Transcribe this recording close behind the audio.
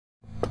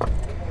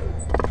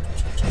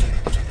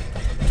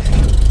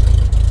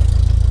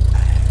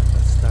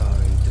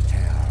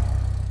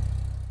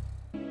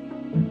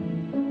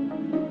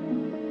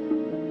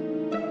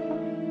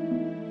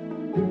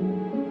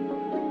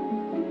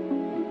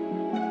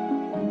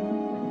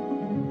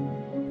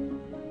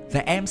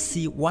The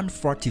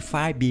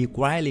MC-145B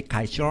Wily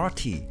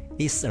Coyote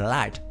is a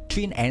light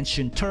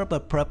twin-engine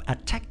turboprop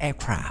attack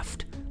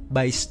aircraft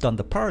based on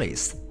the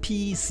Polish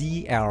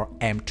PZL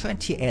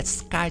M28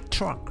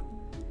 Skytruck.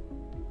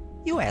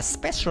 U.S.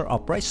 Special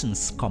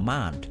Operations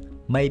Command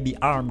may be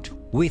armed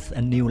with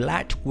a new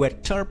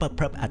lightweight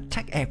turboprop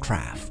attack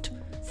aircraft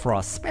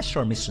for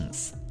special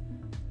missions.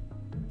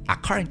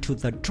 According to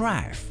the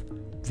drive,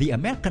 the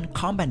American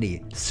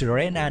company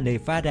Sierra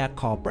Nevada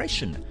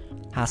Corporation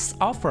has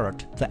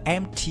offered the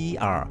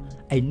MTR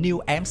a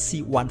new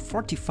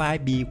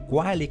MC-145B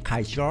Wily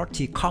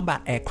Coyote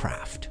combat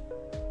aircraft.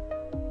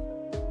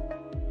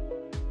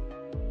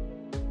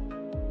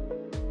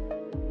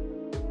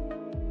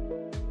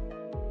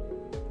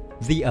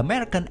 The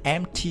American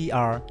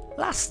MTR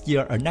last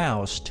year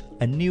announced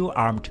a new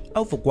armed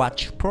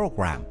Overwatch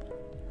program,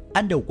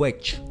 under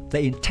which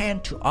they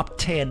intend to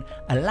obtain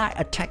a light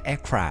attack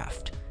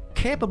aircraft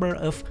capable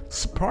of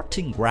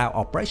supporting ground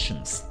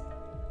operations,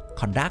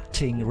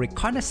 conducting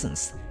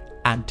reconnaissance,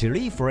 and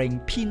delivering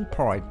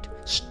pinpoint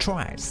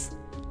strikes.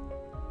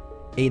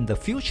 In the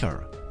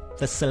future,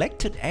 the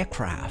selected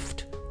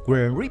aircraft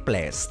will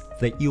replace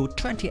the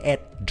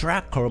U-28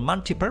 Draco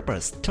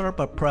multipurpose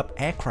turboprop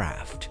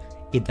aircraft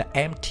in the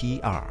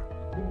MTR.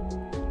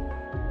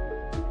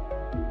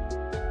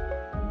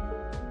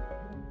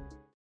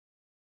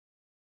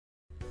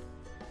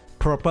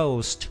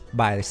 Proposed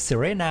by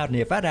Sierra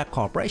Nevada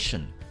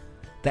Corporation,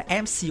 the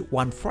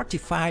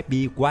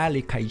MC-145B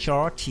Wily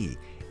Coyote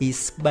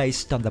is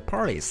based on the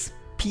Polish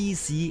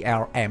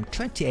PZL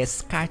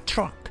M28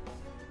 Skytruck.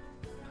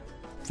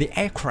 The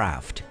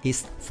aircraft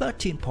is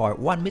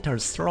 13.1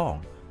 meters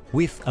long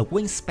with a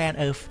wingspan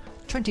of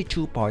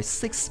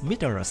 22.6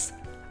 meters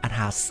and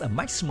has a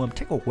maximum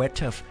takeoff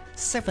weight of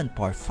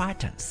 7.5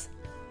 tons.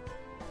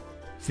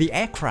 The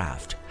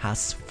aircraft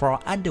has 4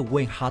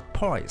 underwing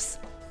hardpoints,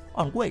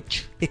 on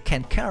which it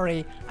can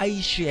carry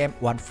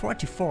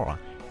AGM-144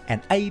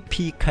 and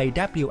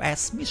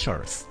APKWS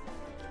missiles,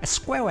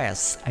 as well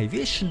as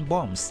aviation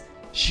bombs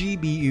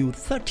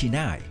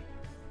GBU-39.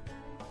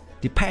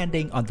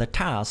 Depending on the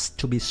task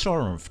to be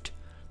solved,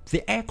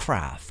 the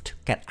aircraft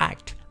can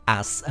act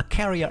as a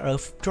carrier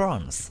of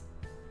drones,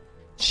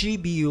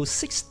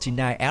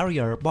 GBU-69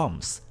 aerial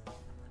bombs,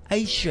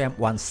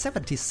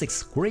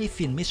 AGM-176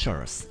 Griffin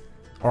missiles,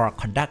 or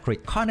conduct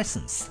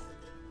reconnaissance.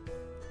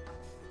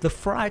 The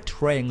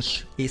flight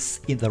range is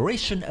in the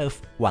region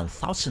of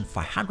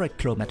 1,500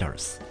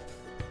 kilometers.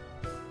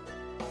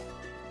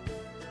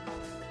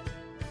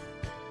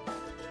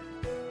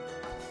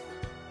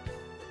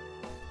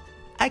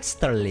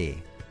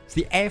 Externally,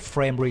 the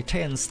airframe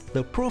retains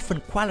the proven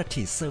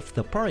qualities of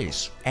the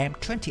Polish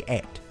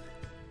M28,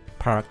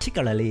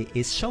 particularly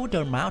its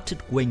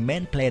shoulder-mounted wing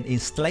mainplane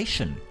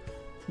installation,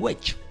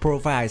 which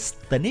provides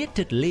the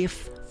needed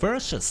lift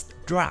versus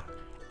drag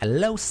and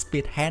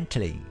low-speed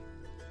handling.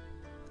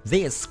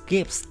 This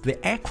gives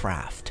the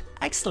aircraft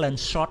excellent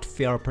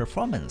short-field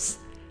performance,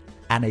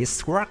 and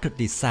its rugged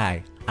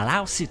design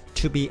allows it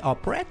to be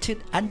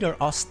operated under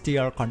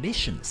austere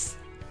conditions.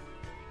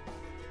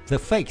 The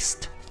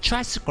fixed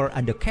tricycle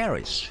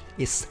undercarriage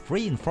is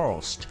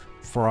reinforced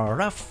for a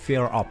rough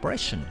field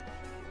operation,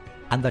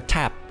 and the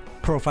tap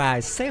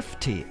provides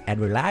safety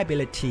and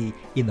reliability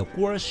in the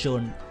war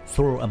zone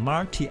through a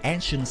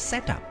multi-engine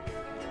setup.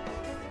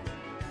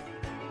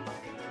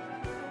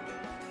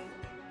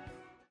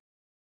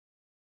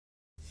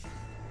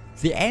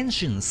 The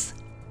engines,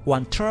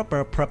 one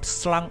turboprop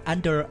slung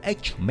under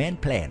each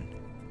mainplane,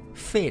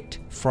 feed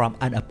from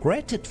an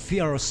upgraded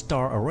fuel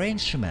store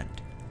arrangement,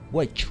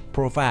 which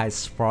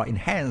provides for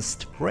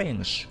enhanced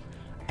range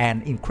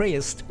and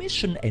increased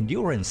mission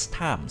endurance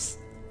times.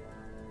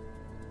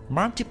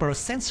 Multiple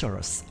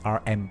sensors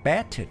are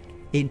embedded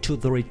into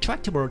the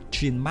retractable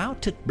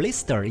twin-mounted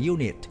blister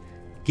unit,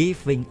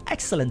 giving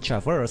excellent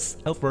traverse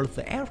over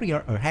the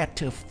area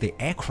ahead of the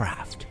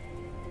aircraft.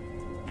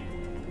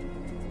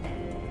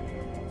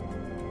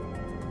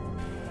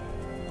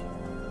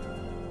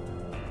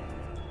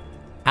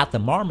 At the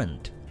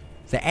moment,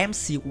 the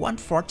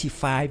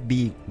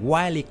MC-145B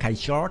Wily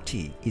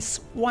Coyote is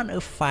one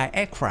of 5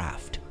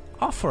 aircraft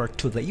offered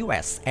to the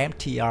U.S.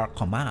 MTR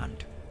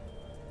Command.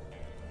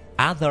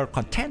 Other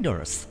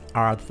contenders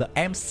are the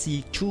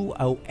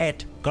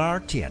MC-208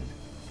 Guardian,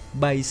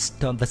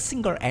 based on the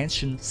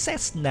single-engine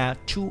Cessna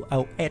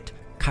 208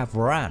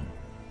 Cavalier,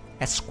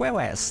 as well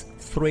as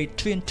 3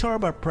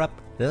 twin-turboprop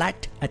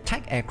light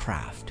attack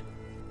aircraft.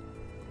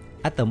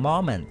 At the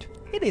moment,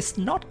 it is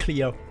not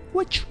clear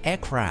which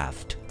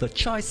aircraft the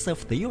choice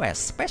of the U.S.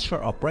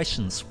 Special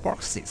Operations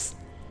Forces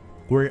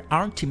will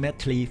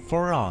ultimately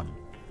fall on.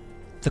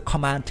 The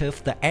command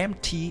of the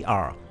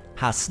MTR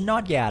has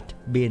not yet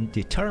been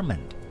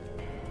determined.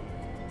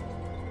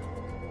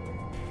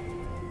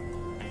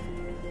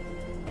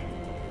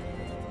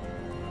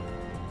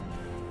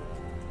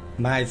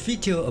 My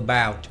video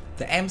about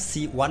the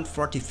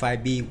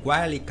MC-145B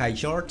Wily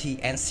Coyote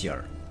ends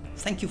here.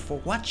 Thank you for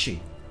watching.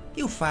 If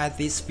you find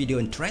this video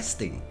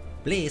interesting,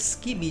 please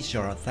give me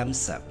your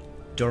thumbs up.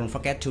 Don't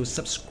forget to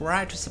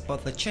subscribe to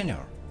support the channel.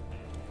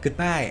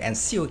 Goodbye and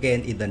see you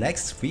again in the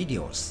next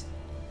videos.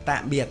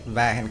 Tạm biệt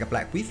và hẹn gặp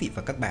lại quý vị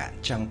và các bạn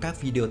trong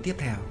các video tiếp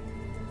theo.